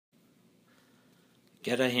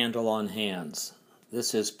Get a handle on hands.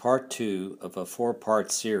 This is part 2 of a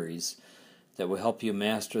 4-part series that will help you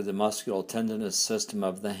master the musculotendinous system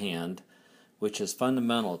of the hand, which is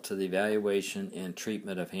fundamental to the evaluation and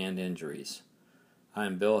treatment of hand injuries. I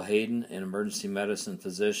am Bill Hayden, an emergency medicine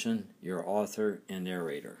physician, your author and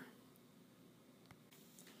narrator.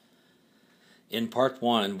 In part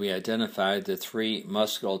 1, we identified the 3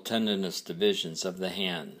 musculotendinous divisions of the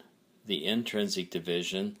hand: the intrinsic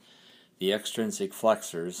division, the extrinsic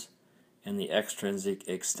flexors, and the extrinsic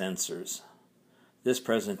extensors. This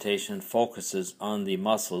presentation focuses on the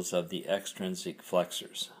muscles of the extrinsic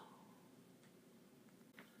flexors.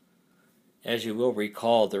 As you will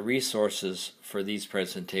recall, the resources for these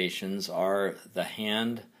presentations are The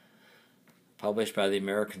Hand, published by the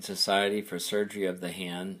American Society for Surgery of the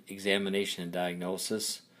Hand, Examination and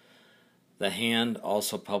Diagnosis. The Hand,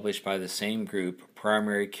 also published by the same group,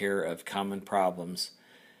 Primary Care of Common Problems,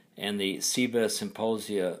 and the SIBA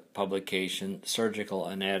Symposia publication, Surgical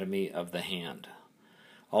Anatomy of the Hand.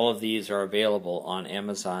 All of these are available on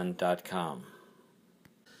Amazon.com.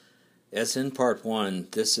 As in Part 1,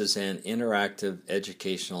 this is an interactive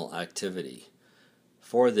educational activity.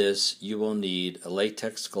 For this, you will need a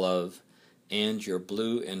latex glove and your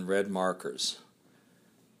blue and red markers.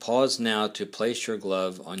 Pause now to place your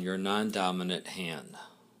glove on your non-dominant hand.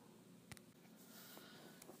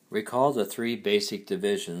 Recall the 3 basic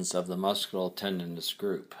divisions of the musculotendinous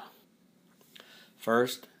group.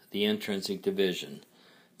 First, the intrinsic division.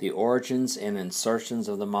 The origins and insertions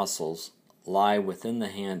of the muscles lie within the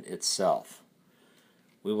hand itself.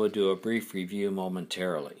 We will do a brief review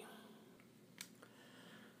momentarily.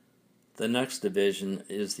 The next division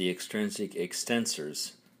is the extrinsic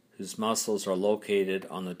extensors, whose muscles are located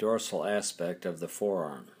on the dorsal aspect of the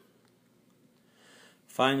forearm.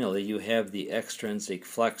 Finally, you have the extrinsic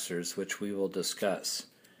flexors, which we will discuss.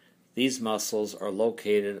 These muscles are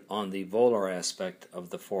located on the volar aspect of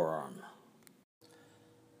the forearm.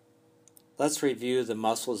 Let's review the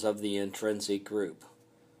muscles of the intrinsic group.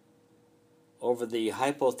 Over the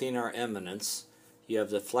hypothenar eminence, you have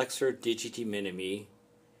the flexor digiti minimi,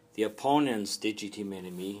 the opponens digiti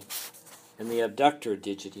minimi, and the abductor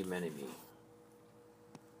digiti minimi.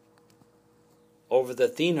 Over the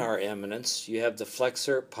thenar eminence, you have the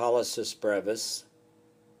flexor pollicis brevis,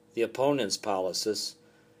 the opponens pollicis,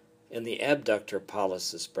 and the abductor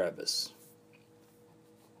pollicis brevis.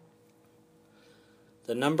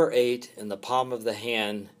 The number 8 in the palm of the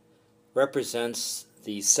hand represents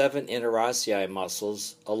the 7 interossei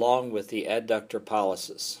muscles along with the adductor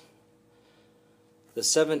pollicis. The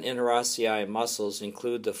 7 interossei muscles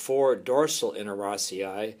include the 4 dorsal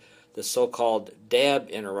interossei, the so-called dab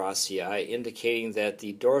interossei, indicating that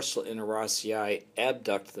the dorsal interossei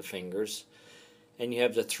abduct the fingers, and you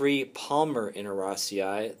have the 3 palmar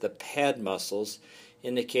interossei, the pad muscles,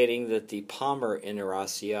 indicating that the palmar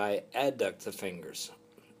interossei adduct the fingers.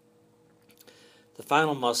 The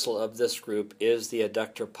final muscle of this group is the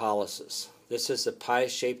adductor pollicis. This is a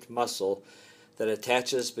pie-shaped muscle that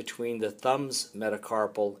attaches between the thumb's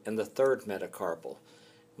metacarpal and the third metacarpal.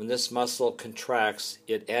 When this muscle contracts,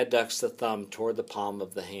 it adducts the thumb toward the palm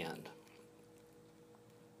of the hand.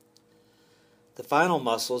 The final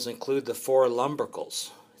muscles include the 4 lumbricals.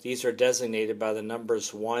 These are designated by the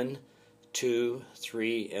numbers 1, 2,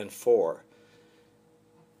 3, and 4.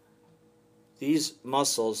 These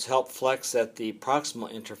muscles help flex at the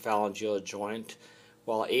proximal interphalangeal joint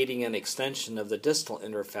while aiding in extension of the distal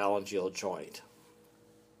interphalangeal joint.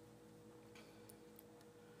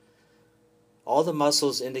 All the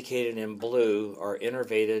muscles indicated in blue are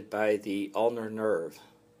innervated by the ulnar nerve.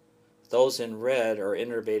 Those in red are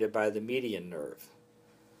innervated by the median nerve.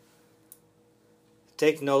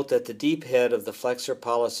 Take note that the deep head of the flexor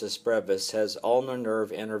pollicis brevis has ulnar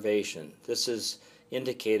nerve innervation. This is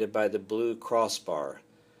indicated by the blue crossbar.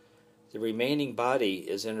 The remaining body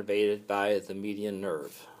is innervated by the median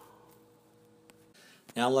nerve.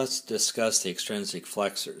 Now let's discuss the extrinsic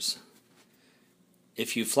flexors.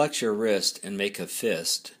 If you flex your wrist and make a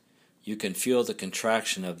fist, you can feel the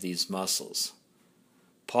contraction of these muscles.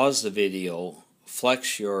 Pause the video,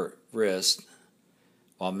 flex your wrist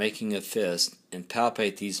while making a fist, and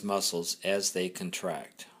palpate these muscles as they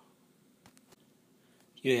contract.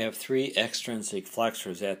 You have 3 extrinsic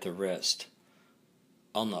flexors at the wrist.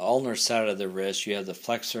 On the ulnar side of the wrist, you have the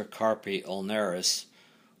flexor carpi ulnaris,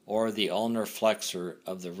 or the ulnar flexor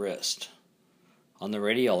of the wrist. On the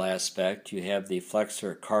radial aspect, you have the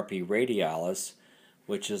flexor carpi radialis,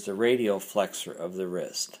 which is the radial flexor of the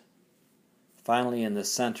wrist. Finally, in the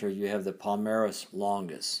center, you have the palmaris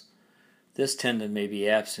longus. This tendon may be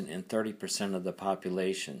absent in 30% of the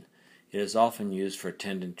population. It is often used for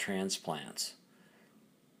tendon transplants.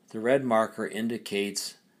 The red marker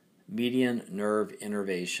indicates median nerve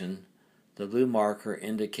innervation. The blue marker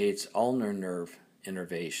indicates ulnar nerve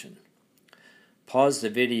innervation. Pause the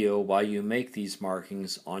video while you make these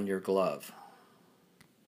markings on your glove.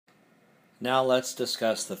 Now let's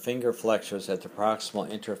discuss the finger flexors at the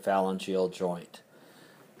proximal interphalangeal joint.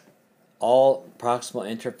 All proximal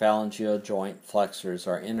interphalangeal joint flexors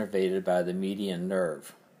are innervated by the median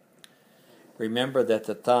nerve. Remember that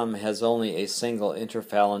the thumb has only a single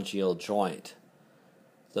interphalangeal joint.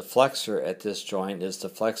 The flexor at this joint is the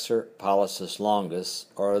flexor pollicis longus,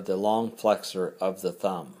 or the long flexor of the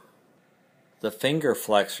thumb. The finger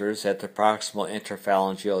flexors at the proximal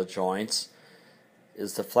interphalangeal joints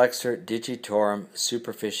is the flexor digitorum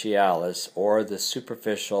superficialis, or the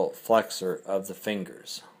superficial flexor of the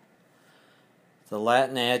fingers. The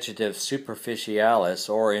Latin adjective superficialis,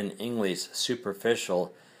 or in English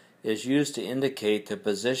superficial, is used to indicate the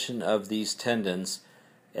position of these tendons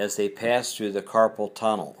as they pass through the carpal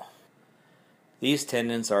tunnel. These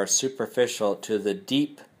tendons are superficial to the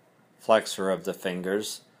deep flexor of the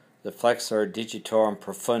fingers, the flexor digitorum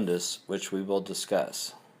profundus, which we will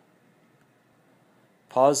discuss.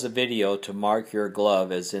 Pause the video to mark your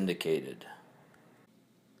glove as indicated.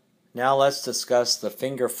 Now let's discuss the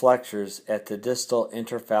finger flexors at the distal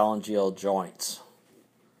interphalangeal joints.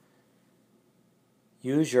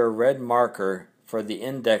 Use your red marker for the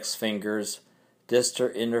index finger's distal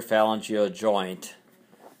interphalangeal joint,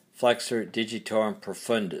 flexor digitorum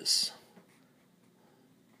profundus.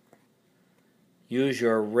 Use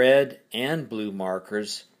your red and blue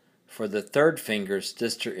markers for the third finger's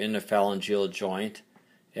distal interphalangeal joint,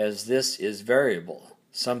 as this is variable.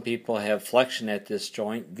 Some people have flexion at this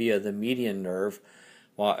joint via the median nerve,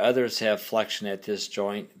 while others have flexion at this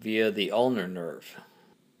joint via the ulnar nerve.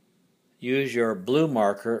 Use your blue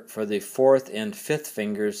marker for the fourth and fifth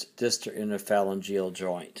fingers' distal interphalangeal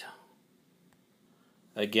joint.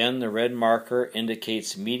 Again, the red marker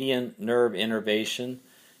indicates median nerve innervation,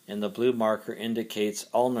 and the blue marker indicates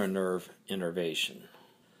ulnar nerve innervation.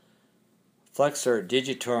 Flexor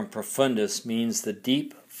digitorum profundus means the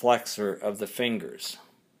deep flexor of the fingers.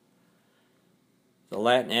 The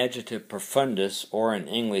Latin adjective profundus, or in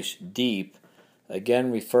English deep,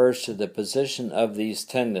 again refers to the position of these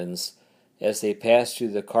tendons as they pass through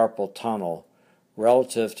the carpal tunnel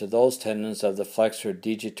relative to those tendons of the flexor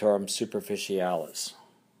digitorum superficialis.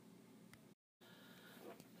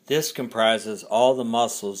 This comprises all the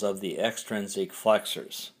muscles of the extrinsic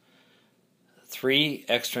flexors. 3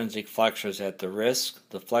 extrinsic flexors at the wrist,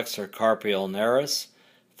 the flexor carpi ulnaris,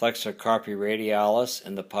 flexor carpi radialis,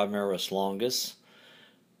 and the palmaris longus,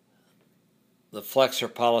 the flexor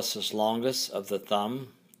pollicis longus of the thumb,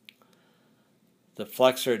 the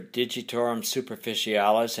flexor digitorum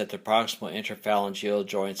superficialis at the proximal interphalangeal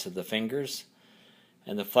joints of the fingers,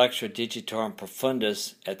 and the flexor digitorum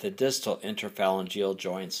profundus at the distal interphalangeal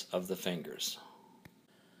joints of the fingers.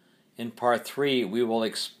 In Part 3, we will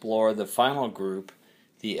explore the final group,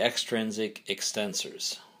 the extrinsic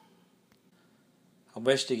extensors. I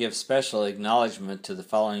wish to give special acknowledgement to the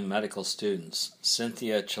following medical students: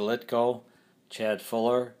 Cynthia Chalitko, Chad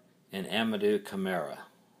Fuller, and Amadou Camara.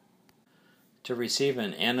 To receive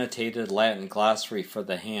an annotated Latin glossary for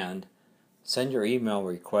the hand, send your email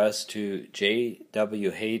request to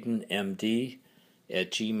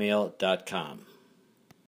jwhaydenmd@gmail.com.